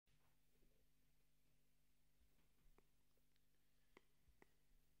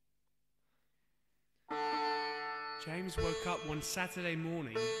James woke up one Saturday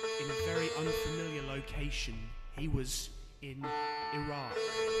morning in a very unfamiliar location. He was in Iraq.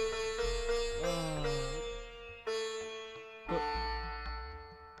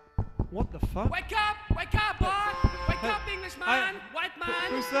 What the fuck? Wake up, boy! Wake up, Englishman, white man!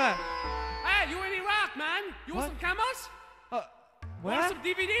 Who's that? Hey, you're in Iraq, man! You want some camels? Where? Want some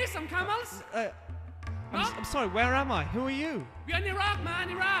DVDs, some camels? I'm sorry, where am I? Who are you? We're in Iraq, man,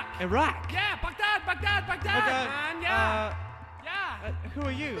 Iraq! Iraq? Yeah, Baghdad, man, yeah! Yeah! Who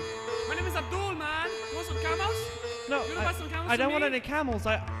are you? My name is Abdul, man! You want some camels? No, You wanna buy some camels I don't from want me? any camels.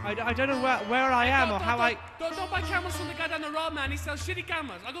 I don't know where I am or how I... Don't buy camels from the guy down the road, man. He sells shitty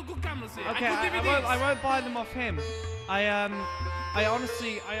camels. I got good camels here. Okay, I got DVDs. I won't buy them off him. I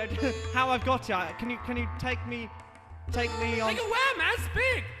honestly, how I've got you. Can you take me on? Take it where, man?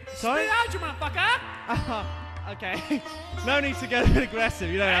 Speak! Sorry? Spit out, you motherfucker! Okay. No need to get a bit aggressive.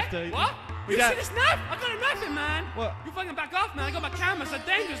 You don't have to. What? You see this knife? I got a knife in, man. What? You fucking back off, man. I got my cameras. They're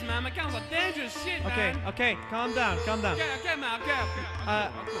dangerous, man. My cameras are dangerous shit, man. Okay. Calm down. Okay, man. Okay.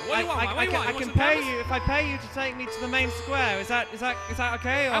 What do you want, man? What do you want? I can pay you if I pay you to take me to the main square. Is that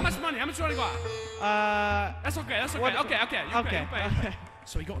okay? Or? How much money? How much you want to got? That's okay. Okay. You pay.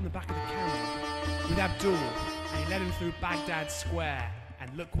 So he got on the back of the camel with Abdul, and he led him through Baghdad Square,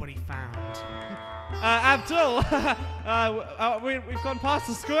 and look what he found. Abdul, we've gone past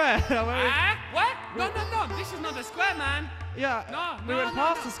the square. What? No. This is not the square, man. Yeah. No. We went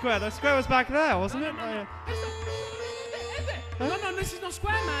past the square. The square was back there, wasn't it? No. No, this is not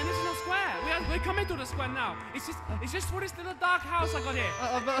square, man. This is not square. We're coming to the square now. It's just for this little dark house I got here.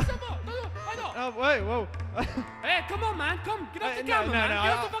 Wait, whoa. Hey, come on, man. Come, get off the camera, man.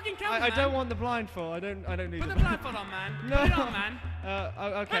 Get off the fucking camera, I man. don't want the blindfold. I don't need Put it. the blindfold on, man. No. Put it on, man.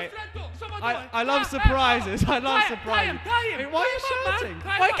 Okay. I I love surprises. I love surprises. Tie him. Hey, why are you shouting?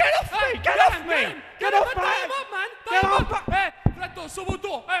 Wait, get off me! Get off me! Get off me! Tie him up, man. Get off! Hey, Freddo,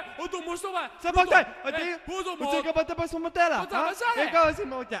 sovuto. Sa bagay! Buti ka ba tapos sa motela? Ikaw si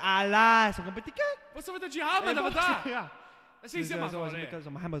motela. Ala, sa kompetikan. Posso vedere jihad, man, da. Sì, ma Because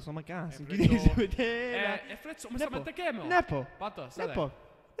I'm hammer sama gas. Freddo, ma siamo te chemo. Nepo. Pato,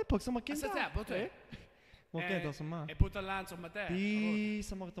 Nepo sama kin. Sa te, pote. Mokedo sama. E puta lanzo ma te. Di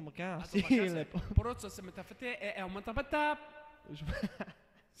sama to gas. Porozzo se mette a te e aumenta a